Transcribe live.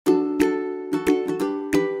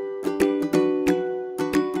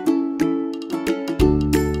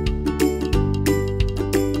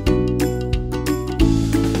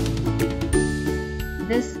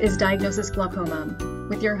is Diagnosis Glaucoma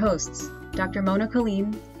with your hosts, Dr. Mona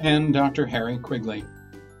Kaleem and Dr. Harry Quigley.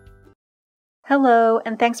 Hello,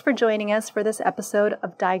 and thanks for joining us for this episode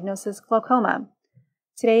of Diagnosis Glaucoma.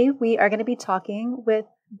 Today, we are going to be talking with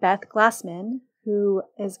Beth Glassman, who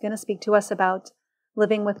is going to speak to us about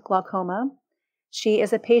living with glaucoma. She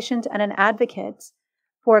is a patient and an advocate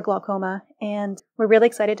for glaucoma, and we're really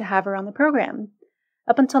excited to have her on the program.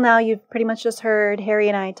 Up until now, you've pretty much just heard Harry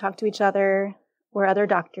and I talk to each other or other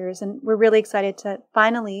doctors, and we're really excited to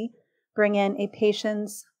finally bring in a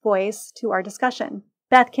patient's voice to our discussion.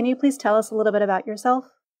 Beth, can you please tell us a little bit about yourself?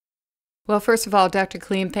 Well, first of all, Dr.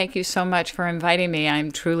 Kaleem, thank you so much for inviting me.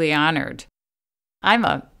 I'm truly honored. I'm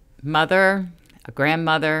a mother, a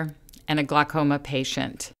grandmother, and a glaucoma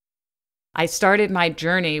patient. I started my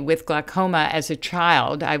journey with glaucoma as a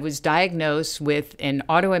child. I was diagnosed with an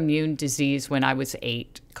autoimmune disease when I was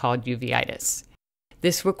 8 called uveitis.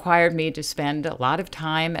 This required me to spend a lot of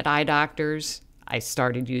time at eye doctors. I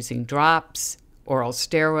started using drops, oral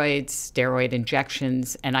steroids, steroid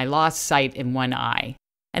injections, and I lost sight in one eye.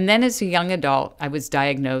 And then as a young adult, I was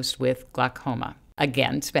diagnosed with glaucoma.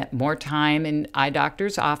 Again, spent more time in eye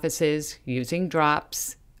doctors' offices using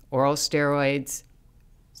drops, oral steroids,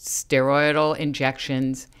 steroidal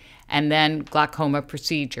injections, and then glaucoma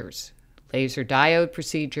procedures, laser diode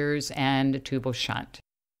procedures, and a tubal shunt.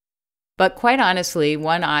 But quite honestly,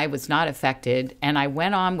 one eye was not affected, and I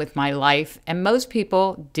went on with my life, and most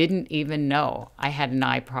people didn't even know I had an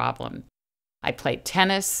eye problem. I played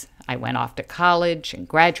tennis, I went off to college and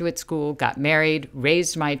graduate school, got married,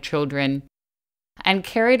 raised my children, and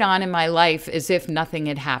carried on in my life as if nothing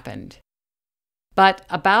had happened. But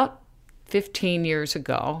about 15 years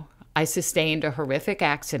ago, I sustained a horrific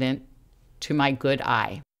accident to my good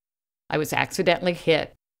eye. I was accidentally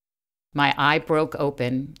hit. My eye broke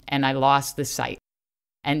open, and I lost the sight.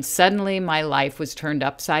 And suddenly my life was turned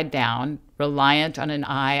upside down, reliant on an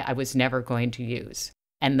eye I was never going to use.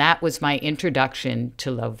 And that was my introduction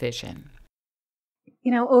to low vision.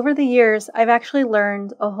 You know, over the years, I've actually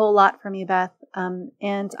learned a whole lot from you, Beth.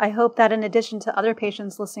 And I hope that in addition to other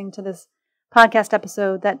patients listening to this podcast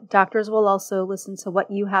episode, that doctors will also listen to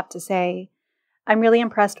what you have to say. I'm really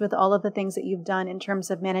impressed with all of the things that you've done in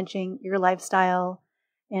terms of managing your lifestyle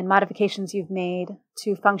and modifications you've made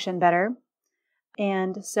to function better.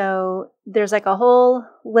 And so there's like a whole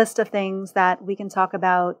list of things that we can talk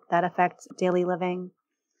about that affect daily living.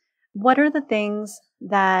 What are the things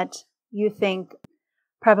that you think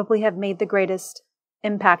probably have made the greatest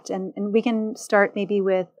impact? And we can start maybe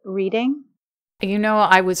with reading. You know,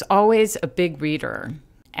 I was always a big reader,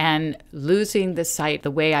 and losing the sight the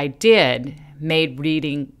way I did made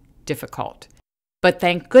reading difficult. But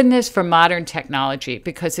thank goodness for modern technology,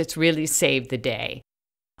 because it's really saved the day.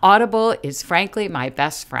 Audible is frankly my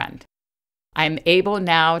best friend. I'm able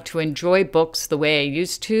now to enjoy books the way I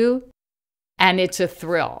used to, and it's a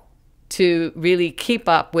thrill to really keep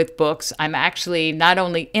up with books. I'm actually not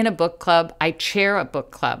only in a book club, I chair a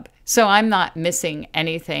book club, so I'm not missing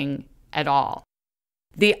anything at all.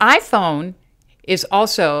 The iPhone is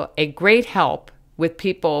also a great help with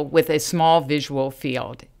people with a small visual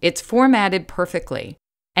field. It's formatted perfectly.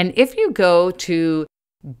 And if you go to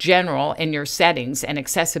General in your settings and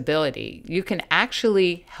accessibility, you can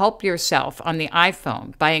actually help yourself on the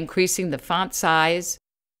iPhone by increasing the font size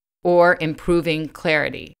or improving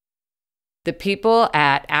clarity. The people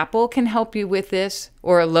at Apple can help you with this,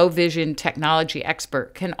 or a low vision technology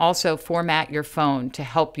expert can also format your phone to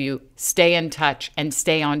help you stay in touch and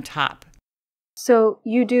stay on top. So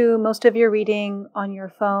you do most of your reading on your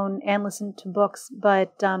phone and listen to books,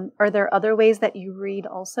 but are there other ways that you read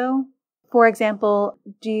also? For example,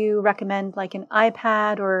 do you recommend like an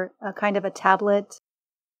iPad or a kind of a tablet?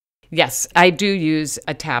 Yes, I do use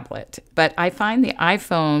a tablet, but I find the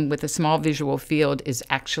iPhone with a small visual field is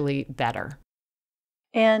actually better.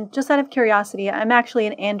 And just out of curiosity, I'm actually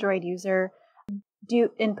an Android user. Do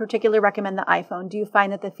you in particular recommend the iPhone? Do you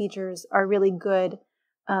find that the features are really good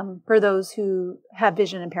for those who have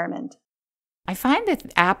vision impairment? I find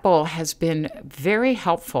that Apple has been very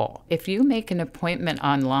helpful. If you make an appointment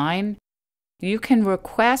online, you can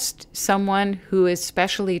request someone who is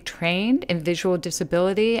specially trained in visual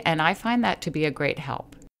disability, and I find that to be a great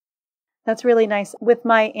help. That's really nice. With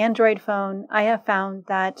my Android phone, I have found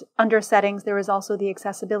that under settings, there is also the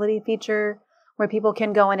accessibility feature where people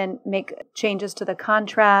can go in and make changes to the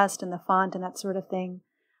contrast and the font and that sort of thing.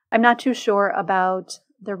 I'm not too sure about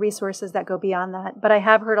the resources that go beyond that, but I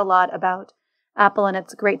have heard a lot about Apple and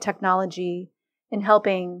its great technology in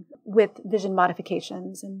helping with vision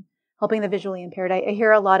modifications and helping the visually impaired. I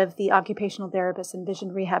hear a lot of the occupational therapists and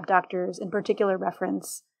vision rehab doctors in particular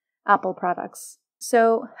reference Apple products.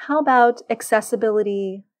 So how about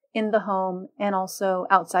accessibility in the home and also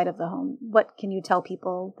outside of the home? What can you tell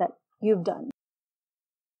people that you've done?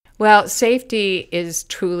 Well, safety is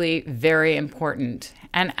truly very important.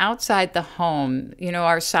 And outside the home,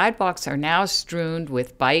 our sidewalks are now strewn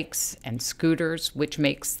with bikes and scooters, which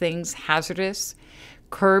makes things hazardous.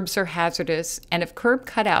 Curbs are hazardous. And if curb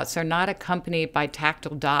cutouts are not accompanied by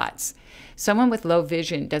tactile dots, someone with low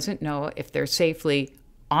vision doesn't know if they're safely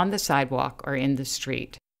on the sidewalk or in the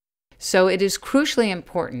street. So it is crucially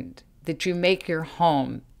important that you make your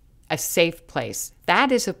home a safe place.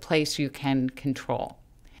 That is a place you can control.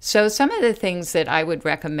 So some of the things that I would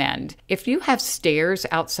recommend, if you have stairs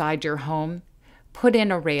outside your home, put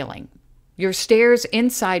in a railing. Your stairs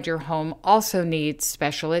inside your home also need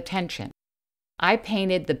special attention. I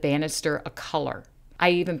painted the banister a color.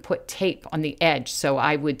 I even put tape on the edge so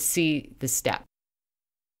I would see the step.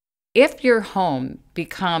 If your home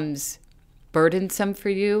becomes burdensome for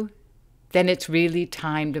you, then it's really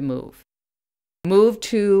time to move. Move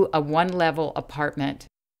to a one-level apartment.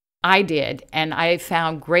 I did, and I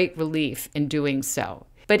found great relief in doing so.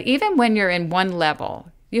 But even when you're in one level,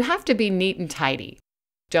 you have to be neat and tidy.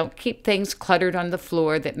 Don't keep things cluttered on the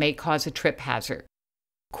floor that may cause a trip hazard.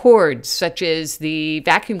 Cords, such as the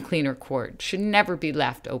vacuum cleaner cord, should never be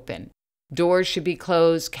left open. Doors should be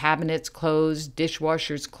closed, cabinets closed,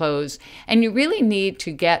 dishwashers closed, and you really need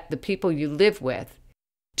to get the people you live with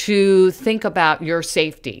to think about your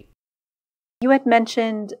safety. You had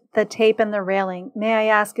mentioned the tape and the railing. May I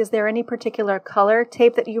ask, is there any particular color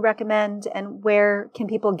tape that you recommend, and where can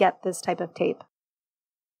people get this type of tape?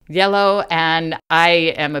 Yellow, and I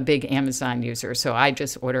am a big Amazon user, so I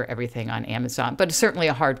just order everything on Amazon, but certainly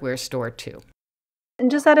a hardware store too. And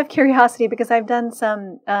just out of curiosity, because I've done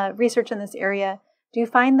some research in this area, do you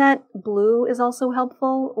find that blue is also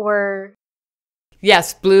helpful, or?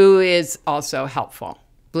 Yes, blue is also helpful.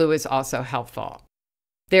 Blue is also helpful.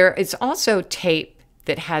 There is also tape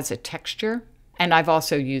that has a texture, and I've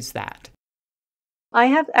also used that. I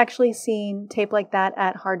have actually seen tape like that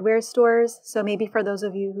at hardware stores. So maybe for those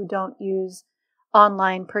of you who don't use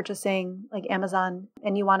online purchasing like Amazon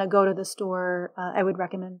and you want to go to the store, I would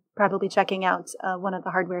recommend probably checking out one of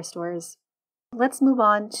the hardware stores. Let's move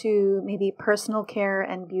on to maybe personal care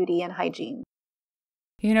and beauty and hygiene.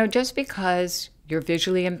 Just because you're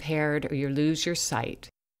visually impaired or you lose your sight,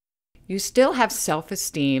 you still have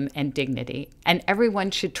self-esteem and dignity, and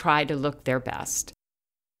everyone should try to look their best.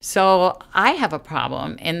 So I have a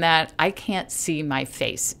problem in that I can't see my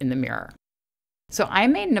face in the mirror. So I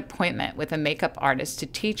made an appointment with a makeup artist to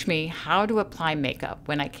teach me how to apply makeup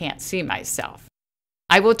when I can't see myself.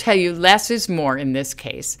 I will tell you less is more in this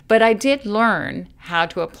case, but I did learn how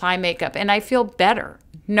to apply makeup, and I feel better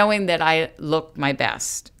knowing that I look my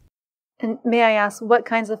best. And may I ask, what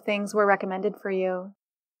kinds of things were recommended for you?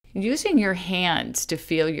 Using your hands to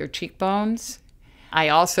feel your cheekbones. I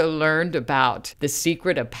also learned about the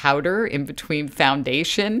secret of powder in between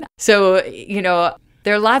foundation. So,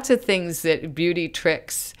 there are lots of things that beauty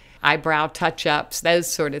tricks, eyebrow touch-ups,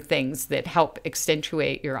 those sort of things that help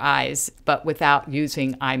accentuate your eyes, but without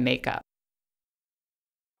using eye makeup.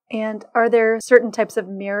 And are there certain types of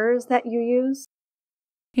mirrors that you use?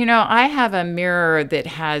 I have a mirror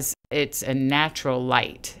that it's a natural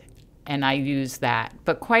light, and I use that.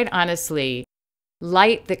 But quite honestly,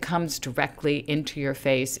 light that comes directly into your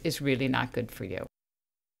face is really not good for you.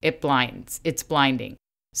 It blinds. It's blinding.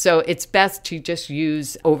 So it's best to just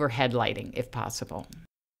use overhead lighting if possible.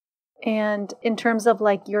 And in terms of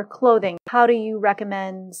like your clothing, how do you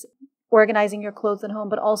recommend organizing your clothes at home,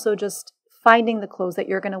 but also just finding the clothes that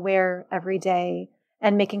you're going to wear every day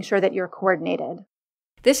and making sure that you're coordinated?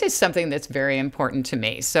 This is something that's very important to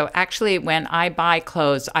me. So actually, when I buy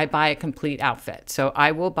clothes, I buy a complete outfit. So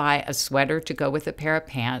I will buy a sweater to go with a pair of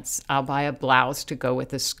pants. I'll buy a blouse to go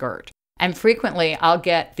with a skirt. And frequently, I'll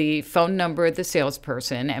get the phone number of the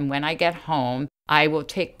salesperson. And when I get home, I will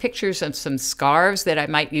take pictures of some scarves that I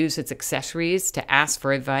might use as accessories to ask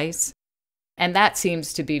for advice. And that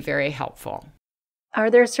seems to be very helpful.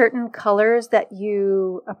 Are there certain colors that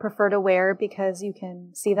you prefer to wear because you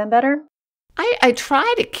can see them better? I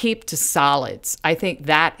try to keep to solids. I think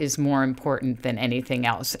that is more important than anything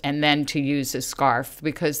else. And then to use a scarf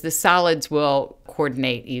because the solids will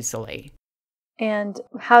coordinate easily. And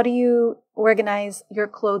how do you organize your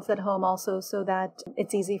clothes at home also so that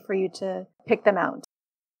it's easy for you to pick them out?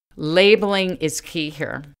 Labeling is key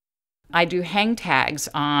here. I do hang tags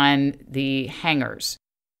on the hangers,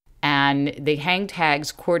 and the hang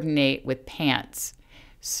tags coordinate with pants.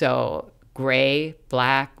 So gray,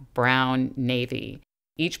 black, brown, navy.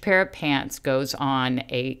 Each pair of pants goes on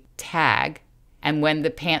a tag, And when the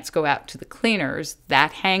pants go out to the cleaners,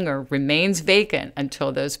 that hanger remains vacant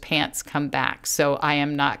until those pants come back. So I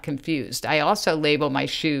am not confused. I also label my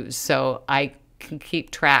shoes so I can keep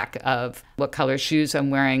track of what color shoes I'm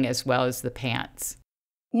wearing as well as the pants.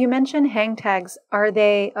 You mentioned hang tags. Are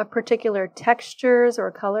they of particular textures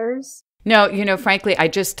or colors? No, frankly, I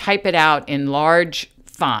just type it out in large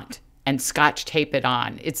font and Scotch tape it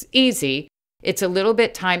on. It's easy. It's a little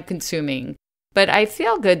bit time consuming, but I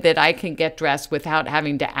feel good that I can get dressed without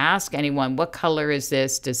having to ask anyone, what color is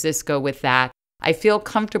this? Does this go with that? I feel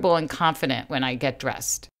comfortable and confident when I get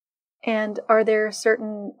dressed. And are there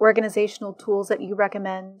certain organizational tools that you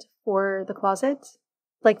recommend for the closet?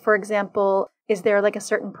 Like, for example, is there like a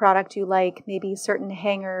certain product you like, maybe certain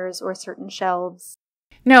hangers or certain shelves?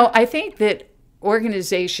 No, I think that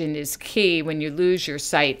organization is key when you lose your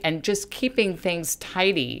sight, and just keeping things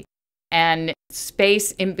tidy and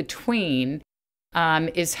space in between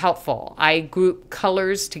is helpful. I group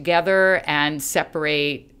colors together and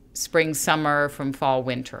separate spring, summer from fall,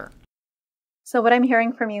 winter. So what I'm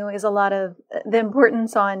hearing from you is a lot of the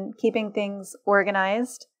importance on keeping things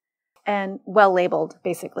organized and well labeled,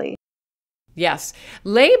 basically. Yes.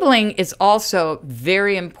 Labeling is also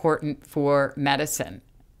very important for medicine,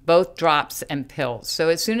 both drops and pills. So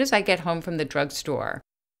as soon as I get home from the drugstore,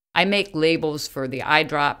 I make labels for the eye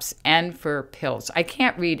drops and for pills. I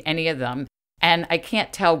can't read any of them, and I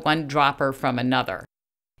can't tell one dropper from another.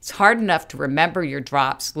 It's hard enough to remember your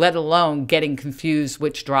drops, let alone getting confused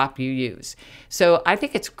which drop you use. So I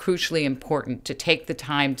think it's crucially important to take the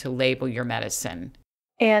time to label your medicine.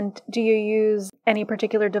 And do you use any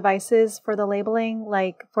particular devices for the labeling?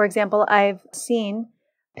 Like, for example, I've seen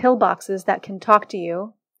pill boxes that can talk to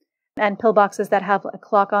you and pill boxes that have a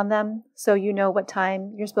clock on them, so you know what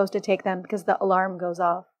time you're supposed to take them because the alarm goes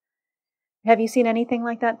off. Have you seen anything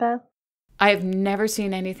like that, Beth? I've never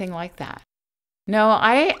seen anything like that. No,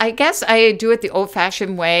 I guess I do it the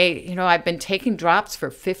old-fashioned way. I've been taking drops for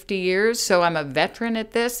 50 years, so I'm a veteran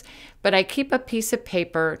at this, but I keep a piece of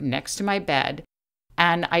paper next to my bed,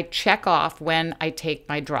 and I check off when I take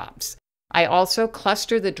my drops. I also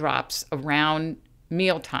cluster the drops around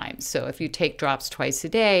meal times. So if you take drops twice a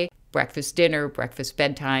day, breakfast, dinner, breakfast,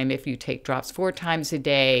 bedtime. If you take drops 4 times a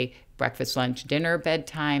day, breakfast, lunch, dinner,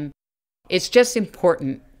 bedtime. It's just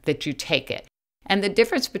important that you take it. And the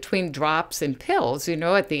difference between drops and pills,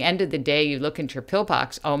 at the end of the day, you look into your pill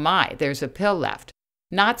box, oh my, there's a pill left.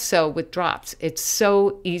 Not so with drops. It's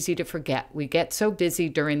so easy to forget. We get so busy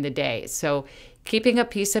during the day. So keeping a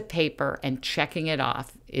piece of paper and checking it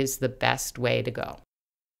off is the best way to go.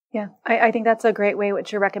 Yeah, I think that's a great way,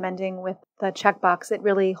 what you're recommending with the checkbox. It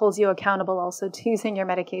really holds you accountable also to using your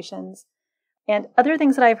medications. And other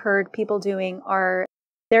things that I've heard people doing are,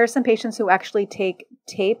 there are some patients who actually take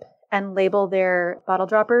tape and label their bottle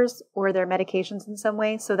droppers or their medications in some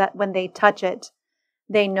way so that when they touch it,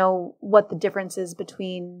 they know what the difference is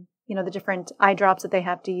between, the different eye drops that they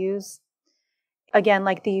have to use. Again,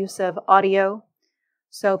 like the use of audio.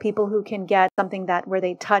 So people who can get something that where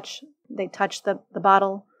they touch the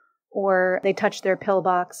bottle or they touch their pill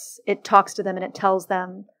box, it talks to them and it tells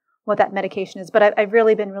them what that medication is. But I've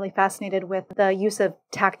really been really fascinated with the use of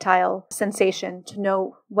tactile sensation to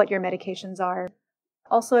know what your medications are.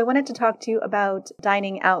 Also, I wanted to talk to you about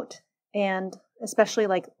dining out and especially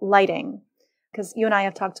like lighting, because you and I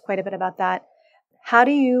have talked quite a bit about that. How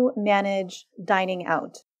do you manage dining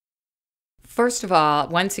out? First of all,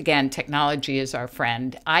 once again, technology is our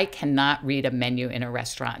friend. I cannot read a menu in a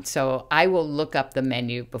restaurant, so I will look up the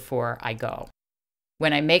menu before I go.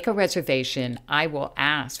 When I make a reservation, I will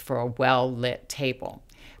ask for a well-lit table.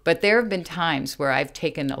 But there have been times where I've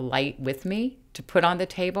taken a light with me to put on the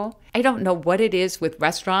table. I don't know what it is with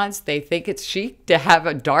restaurants. They think it's chic to have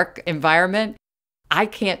a dark environment. I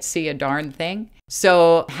can't see a darn thing.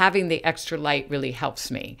 So having the extra light really helps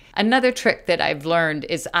me. Another trick that I've learned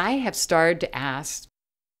is I have started to ask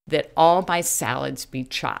that all my salads be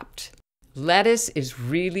chopped. Lettuce is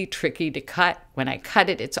really tricky to cut. When I cut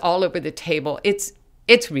it, it's all over the table. It's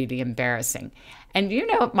really embarrassing. And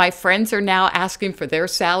my friends are now asking for their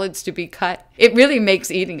salads to be cut. It really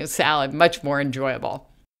makes eating a salad much more enjoyable.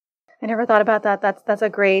 I never thought about that. That's a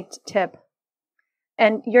great tip.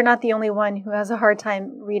 And you're not the only one who has a hard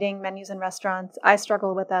time reading menus in restaurants. I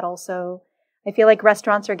struggle with that also. I feel like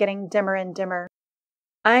restaurants are getting dimmer and dimmer.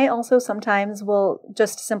 I also sometimes will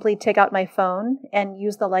just simply take out my phone and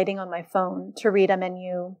use the lighting on my phone to read a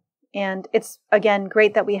menu. And it's, again,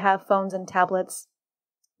 great that we have phones and tablets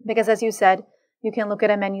because, as you said, you can look at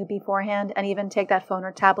a menu beforehand and even take that phone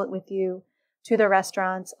or tablet with you to the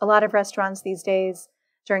restaurants. A lot of restaurants these days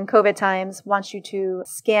during COVID times want you to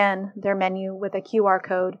scan their menu with a QR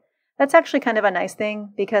code That's actually kind of a nice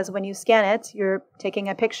thing because when you scan it, you're taking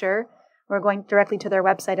a picture or going directly to their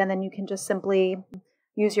website, and then you can just simply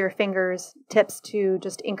use your fingers tips to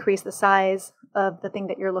just increase the size of the thing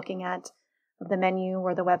that you're looking at, of the menu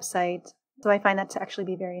or the website. So I find that to actually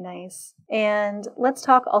be very nice. And let's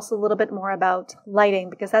talk also a little bit more about lighting,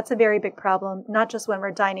 because that's a very big problem, not just when we're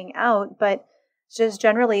dining out, but just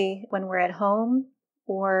generally when we're at home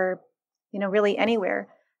or, really anywhere.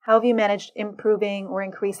 How have you managed improving or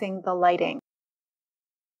increasing the lighting?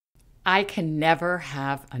 I can never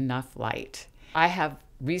have enough light. I have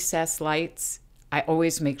recessed lights. I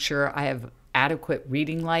always make sure I have adequate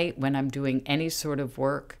reading light when I'm doing any sort of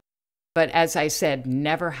work. But as I said,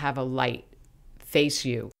 never have a light face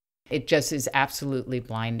you. It just is absolutely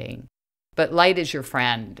blinding. But light is your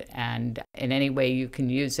friend, and in any way you can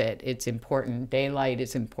use it, it's important. Daylight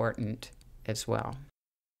is important as well.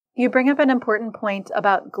 You bring up an important point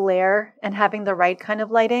about glare and having the right kind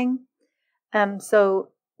of lighting. So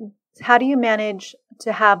how do you manage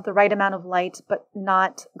to have the right amount of light but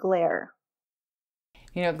not glare?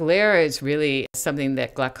 Glare is really something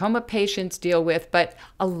that glaucoma patients deal with, but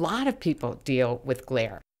a lot of people deal with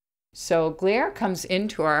glare. So glare comes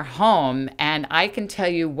into our home, and I can tell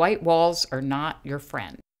you white walls are not your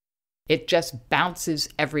friend. It just bounces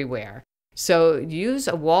everywhere. So use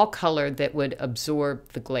a wall color that would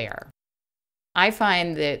absorb the glare. I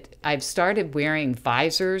find that I've started wearing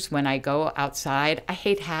visors when I go outside. I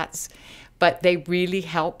hate hats, but they really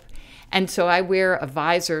help. And so I wear a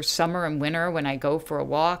visor summer and winter when I go for a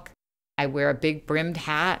walk. I wear a big brimmed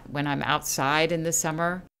hat when I'm outside in the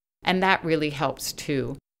summer, and that really helps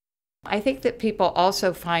too. I think that people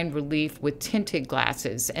also find relief with tinted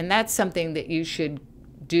glasses, and that's something that you should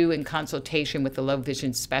do in consultation with a low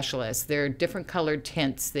vision specialist. There are different colored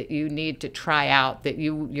tints that you need to try out that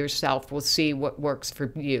you yourself will see what works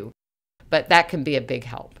for you, but that can be a big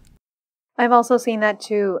help. I've also seen that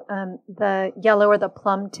too. The yellow or the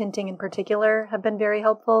plum tinting in particular have been very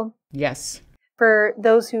helpful. Yes. For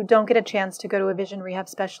those who don't get a chance to go to a vision rehab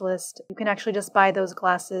specialist, you can actually just buy those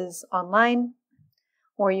glasses online,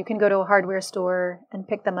 or you can go to a hardware store and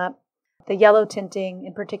pick them up. The yellow tinting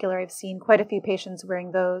in particular, I've seen quite a few patients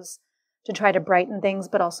wearing those to try to brighten things,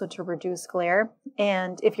 but also to reduce glare.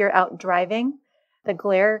 And if you're out driving, the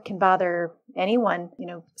glare can bother anyone,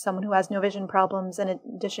 someone who has no vision problems. In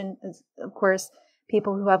addition, of course,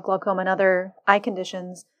 people who have glaucoma and other eye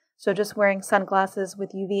conditions. So just wearing sunglasses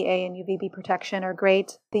with UVA and UVB protection are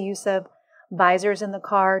great. The use of visors in the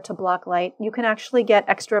car to block light. You can actually get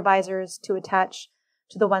extra visors to attach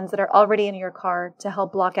to the ones that are already in your car to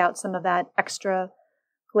help block out some of that extra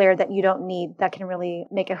glare that you don't need that can really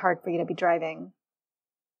make it hard for you to be driving.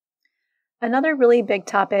 Another really big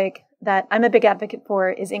topic that I'm a big advocate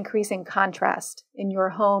for is increasing contrast in your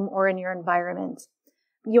home or in your environment.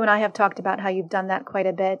 You and I have talked about how you've done that quite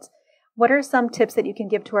a bit. What are some tips that you can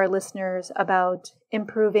give to our listeners about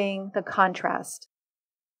improving the contrast?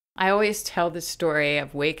 I always tell the story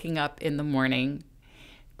of waking up in the morning,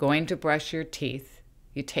 going to brush your teeth.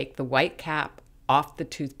 You take the white cap off the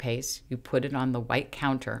toothpaste, you put it on the white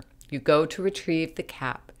counter. You go to retrieve the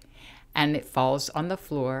cap, and it falls on the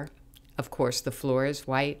floor. Of course, the floor is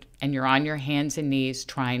white, and you're on your hands and knees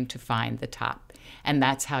trying to find the top. And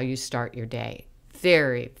that's how you start your day.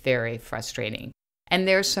 Very, very frustrating. And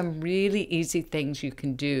there's some really easy things you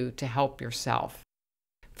can do to help yourself.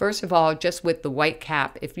 First of all, just with the white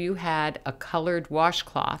cap, if you had a colored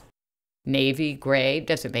washcloth, navy, gray,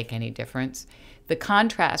 doesn't make any difference, the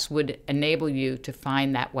contrast would enable you to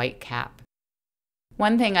find that white cap.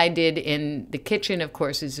 One thing I did in the kitchen, of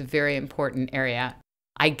course, is a very important area.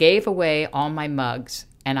 I gave away all my mugs,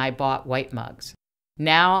 and I bought white mugs.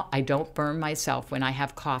 Now I don't burn myself when I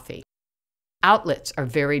have coffee. Outlets are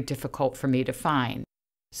very difficult for me to find,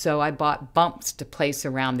 so I bought bumps to place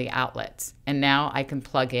around the outlets, and now I can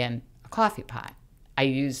plug in a coffee pot. I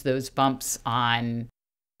use those bumps on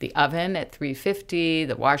the oven at 350,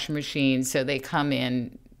 the washing machine, so they come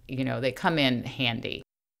in, they come in handy.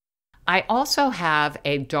 I also have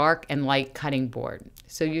a dark and light cutting board.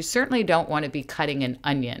 So you certainly don't want to be cutting an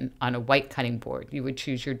onion on a white cutting board. You would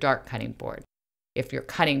choose your dark cutting board. If you're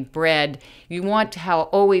cutting bread, you want to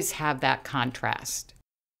always have that contrast.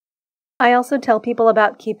 I also tell people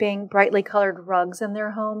about keeping brightly colored rugs in their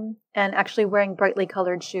home and actually wearing brightly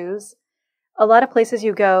colored shoes. A lot of places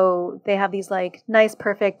you go, they have these nice,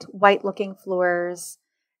 perfect white looking floors.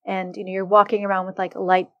 And, you're walking around with a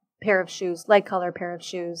light color pair of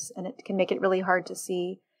shoes, and it can make it really hard to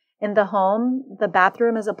see. In the home, the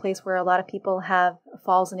bathroom is a place where a lot of people have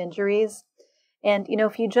falls and injuries. And,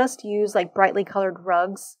 if you just use brightly colored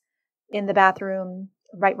rugs in the bathroom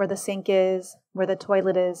right where the sink is, where the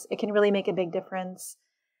toilet is. It can really make a big difference.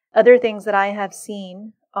 Other things that I have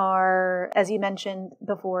seen are, as you mentioned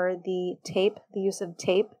before, the use of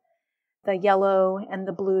tape, the yellow and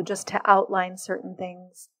the blue, just to outline certain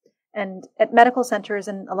things. And at medical centers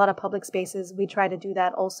and a lot of public spaces, we try to do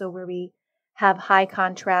that also, where we have high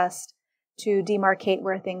contrast to demarcate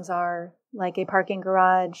where things are, like a parking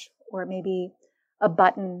garage or maybe a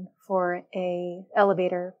button for a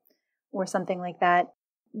elevator or something like that.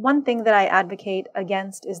 One thing that I advocate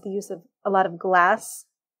against is the use of a lot of glass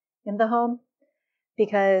in the home,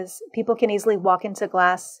 because people can easily walk into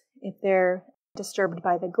glass if they're disturbed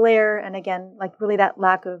by the glare. And again, like really that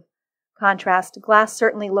lack of contrast. Glass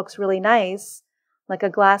certainly looks really nice, like a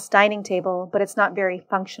glass dining table, but it's not very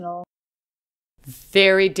functional.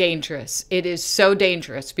 Very dangerous. It is so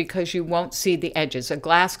dangerous because you won't see the edges. A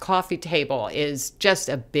glass coffee table is just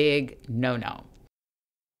a big no-no.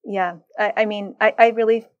 Yeah, I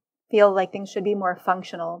really feel like things should be more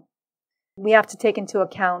functional. We have to take into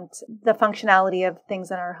account the functionality of things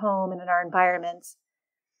in our home and in our environments.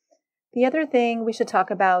 The other thing we should talk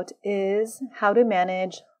about is how to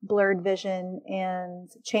manage blurred vision and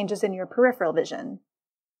changes in your peripheral vision.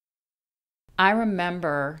 I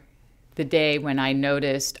remember the day when I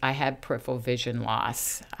noticed I had peripheral vision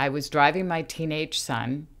loss. I was driving my teenage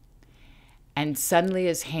son, and suddenly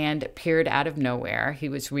his hand appeared out of nowhere. He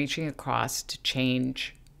was reaching across to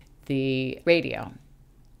change the radio,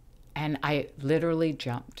 and I literally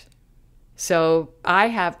jumped. So I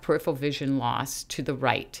have peripheral vision loss to the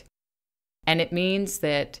right, and it means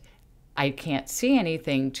that I can't see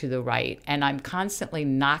anything to the right, and I'm constantly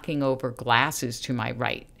knocking over glasses to my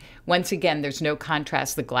right. Once again, there's no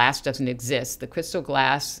contrast. The glass doesn't exist. The crystal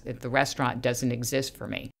glass at the restaurant doesn't exist for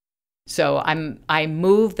me. So I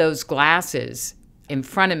move those glasses in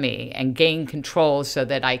front of me and gain control so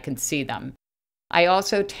that I can see them. I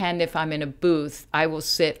also tend, if I'm in a booth, I will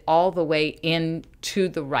sit all the way in to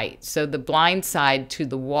the right, so the blind side to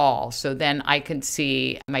the wall, so then I can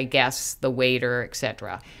see my guests, the waiter,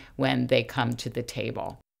 etc., when they come to the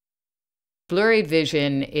table. Blurry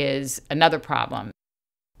vision is another problem.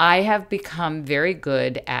 I have become very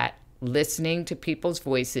good at listening to people's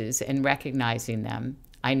voices and recognizing them.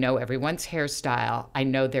 I know everyone's hairstyle. I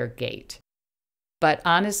know their gait. But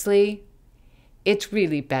honestly, it's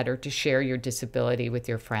really better to share your disability with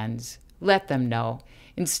your friends. Let them know.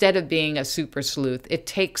 Instead of being a super sleuth, it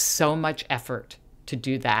takes so much effort to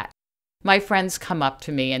do that. My friends come up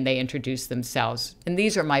to me and they introduce themselves, and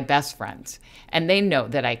these are my best friends, and they know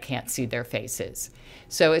that I can't see their faces.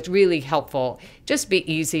 So it's really helpful. Just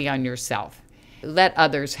be easy on yourself. Let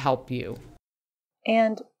others help you.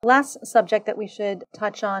 And last subject that we should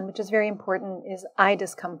touch on, which is very important, is eye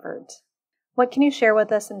discomfort. What can you share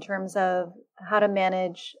with us in terms of how to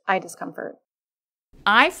manage eye discomfort?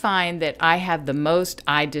 I find that I have the most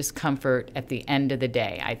eye discomfort at the end of the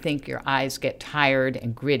day. I think your eyes get tired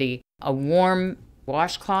and gritty. A warm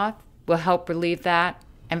washcloth will help relieve that.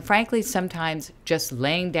 And frankly, sometimes just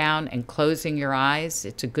laying down and closing your eyes,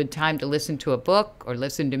 it's a good time to listen to a book or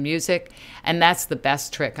listen to music. And that's the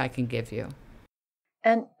best trick I can give you.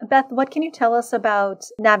 And Beth, what can you tell us about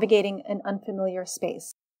navigating an unfamiliar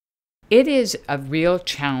space? It is a real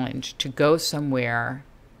challenge to go somewhere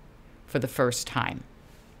for the first time.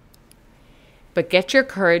 But get your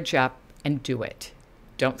courage up and do it.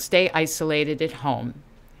 Don't stay isolated at home.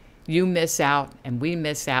 You miss out and we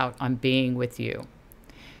miss out on being with you.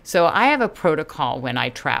 So I have a protocol when I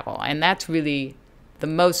travel, and that's really the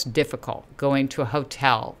most difficult, going to a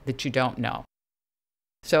hotel that you don't know.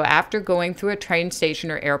 So after going through a train station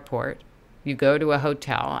or airport, you go to a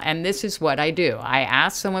hotel, and this is what I do. I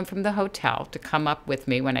ask someone from the hotel to come up with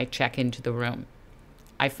me when I check into the room.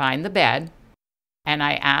 I find the bed, and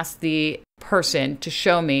I ask the person to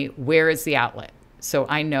show me where is the outlet, so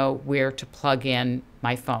I know where to plug in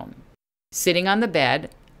my phone. Sitting on the bed,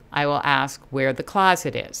 I will ask where the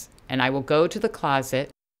closet is, and I will go to the closet,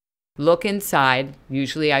 look inside.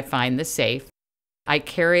 Usually I find the safe. I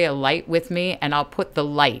carry a light with me, and I'll put the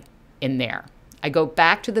light in there. I go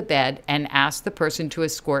back to the bed and ask the person to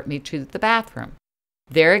escort me to the bathroom.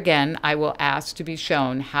 There again, I will ask to be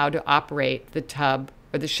shown how to operate the tub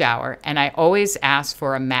or the shower, and I always ask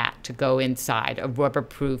for a mat to go inside, a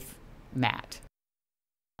rubber-proof mat.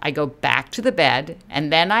 I go back to the bed,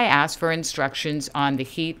 and then I ask for instructions on the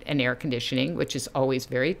heat and air conditioning, which is always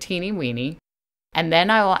very teeny-weeny, and then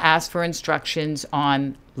I will ask for instructions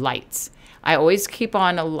on lights. I always keep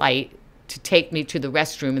on a light to take me to the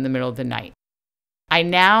restroom in the middle of the night. I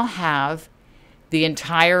now have the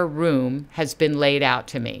entire room has been laid out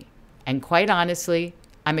to me, and quite honestly,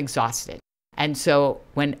 I'm exhausted. And so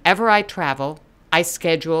whenever I travel, I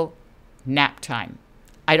schedule nap time.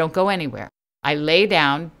 I don't go anywhere. I lay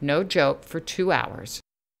down, no joke, for 2 hours.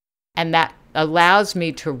 And that allows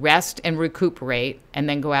me to rest and recuperate and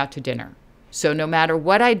then go out to dinner. So no matter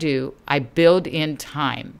what I do, I build in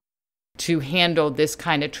time to handle this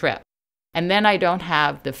kind of trip. And then I don't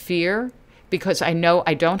have the fear because I know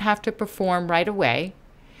I don't have to perform right away,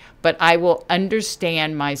 but I will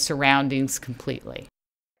understand my surroundings completely.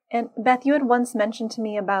 And Beth, you had once mentioned to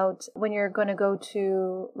me about when you're going to go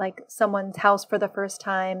to like someone's house for the first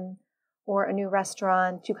time or a new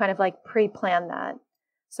restaurant, you kind of like pre-plan that.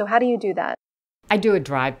 So how do you do that? I do a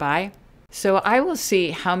drive-by. So I will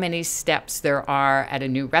see how many steps there are at a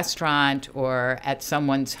new restaurant or at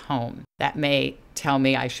someone's home. That may tell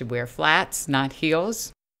me I should wear flats, not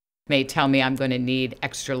heels. May tell me I'm going to need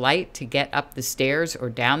extra light to get up the stairs or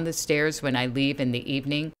down the stairs when I leave in the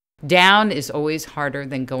evening. Down is always harder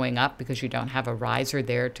than going up because you don't have a riser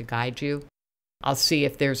there to guide you. I'll see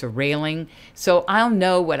if there's a railing. So I'll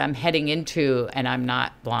know what I'm heading into and I'm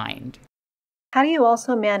not blind. How do you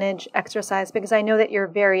also manage exercise? Because I know that you're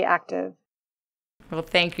very active. Well,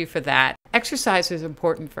 thank you for that. Exercise is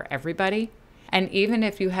important for everybody. And even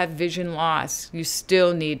if you have vision loss, you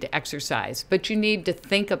still need to exercise. But you need to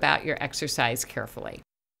think about your exercise carefully.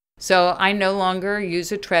 So I no longer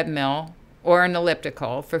use a treadmill or an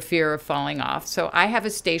elliptical for fear of falling off. So I have a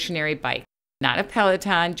stationary bike, not a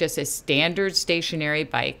Peloton, just a standard stationary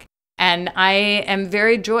bike. And I am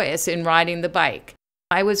very joyous in riding the bike.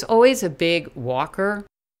 I was always a big walker,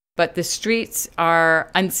 but the streets are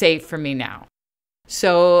unsafe for me now.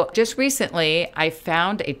 So just recently, I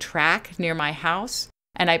found a track near my house,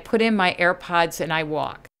 and I put in my AirPods and I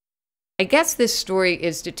walk. I guess this story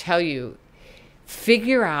is to tell you,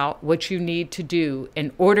 figure out what you need to do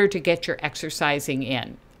in order to get your exercising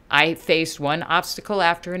in. I faced one obstacle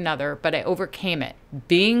after another, but I overcame it.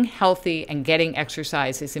 Being healthy and getting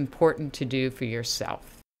exercise is important to do for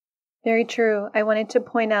yourself. Very true. I wanted to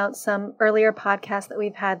point out some earlier podcasts that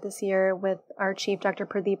we've had this year with our chief, Dr.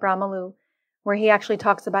 Pradeep Ramalu, where he actually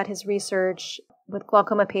talks about his research with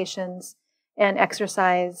glaucoma patients and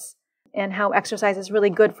exercise and how exercise is really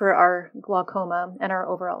good for our glaucoma and our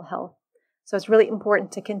overall health. So it's really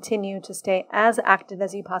important to continue to stay as active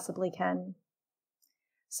as you possibly can.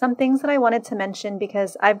 Some things that I wanted to mention,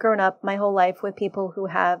 because I've grown up my whole life with people who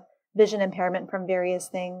have vision impairment from various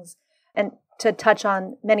things, and to touch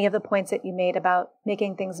on many of the points that you made about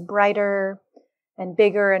making things brighter and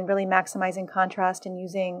bigger and really maximizing contrast and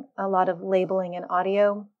using a lot of labeling and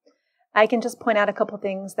audio. I can just point out a couple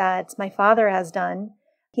things that my father has done.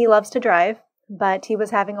 He loves to drive, but he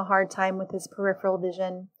was having a hard time with his peripheral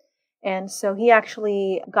vision. And so he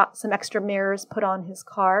actually got some extra mirrors put on his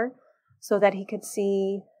car so that he could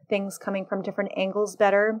see things coming from different angles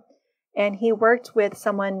better. And he worked with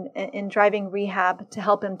someone in driving rehab to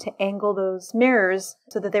help him to angle those mirrors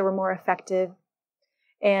so that they were more effective,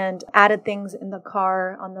 and added things in the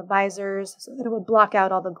car on the visors so that it would block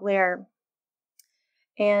out all the glare.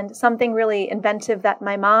 And something really inventive that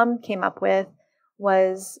my mom came up with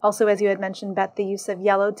was also, as you had mentioned, Beth, the use of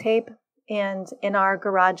yellow tape. And in our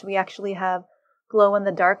garage, we actually have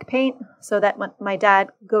glow-in-the-dark paint so that when my dad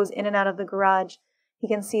goes in and out of the garage, he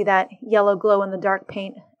can see that yellow glow-in-the-dark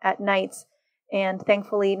paint at nights and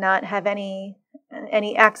thankfully not have any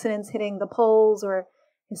accidents hitting the poles or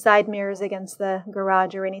side mirrors against the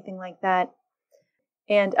garage or anything like that.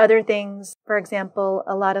 And other things, for example,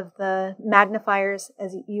 a lot of the magnifiers,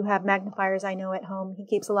 as you have magnifiers, I know, at home. He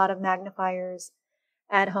keeps a lot of magnifiers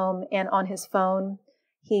at home and on his phone.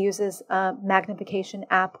 He uses a magnification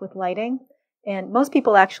app with lighting. And most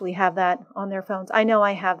people actually have that on their phones. I know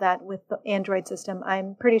I have that with the Android system.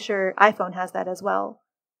 I'm pretty sure iPhone has that as well.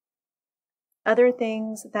 Other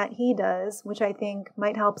things that he does, which I think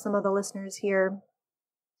might help some of the listeners here,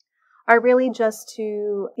 are really just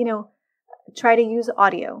to, try to use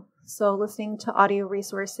audio. So listening to audio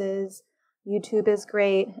resources, YouTube is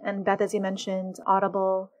great. And Beth, as you mentioned,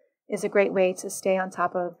 Audible is a great way to stay on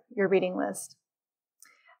top of your reading list.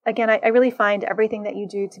 Again, I really find everything that you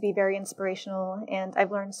do to be very inspirational, and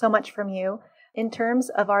I've learned so much from you. In terms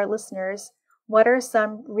of our listeners, what are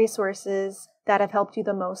some resources that have helped you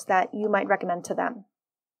the most that you might recommend to them?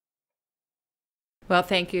 Well,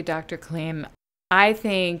 thank you, Dr. Kaleem. I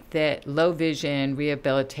think that low vision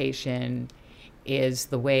rehabilitation is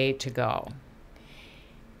the way to go.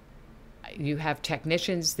 You have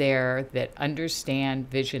technicians there that understand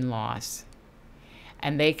vision loss,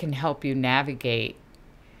 and they can help you navigate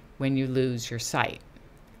when you lose your sight.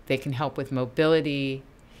 They can help with mobility,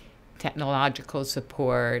 technological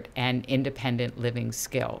support, and independent living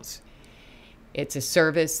skills. It's a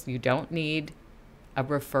service. You don't need a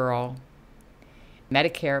referral.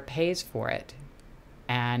 Medicare pays for it,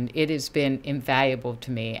 and it has been invaluable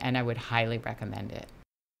to me, and I would highly recommend it.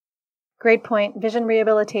 Great point. Vision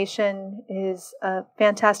rehabilitation is a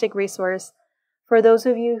fantastic resource. For those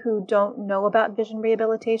of you who don't know about vision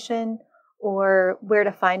rehabilitation or where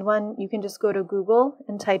to find one, you can just go to Google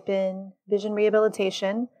and type in vision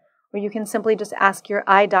rehabilitation, or you can simply just ask your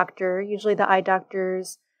eye doctor. Usually the eye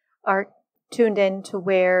doctors are tuned in to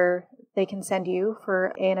where they can send you for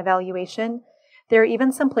an evaluation. There are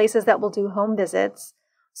even some places that will do home visits.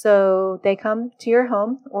 So they come to your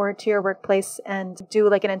home or to your workplace and do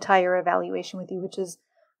like an entire evaluation with you, which is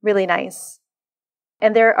really nice.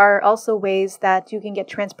 And there are also ways that you can get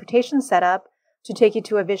transportation set up to take you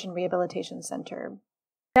to a vision rehabilitation center.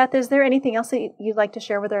 Beth, is there anything else that you'd like to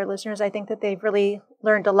share with our listeners? I think that they've really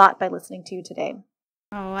learned a lot by listening to you today.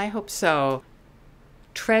 Oh, I hope so.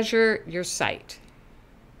 Treasure your sight.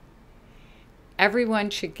 Everyone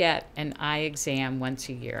should get an eye exam once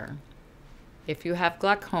a year. If you have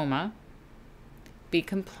glaucoma, be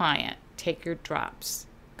compliant. Take your drops.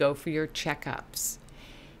 Go for your checkups.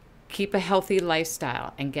 Keep a healthy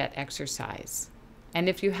lifestyle and get exercise. And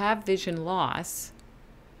if you have vision loss,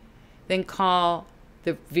 then call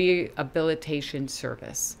the rehabilitation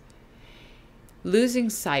service. Losing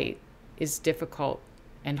sight is difficult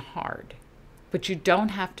and hard, but you don't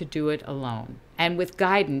have to do it alone. And with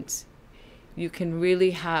guidance, you can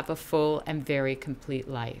really have a full and very complete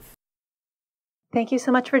life. Thank you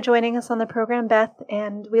so much for joining us on the program, Beth,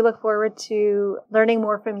 and we look forward to learning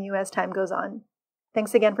more from you as time goes on.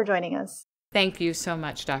 Thanks again for joining us. Thank you so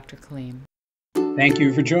much, Dr. Kaleem. Thank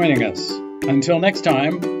you for joining us. Until next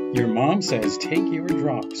time, your mom says take your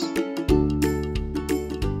drops.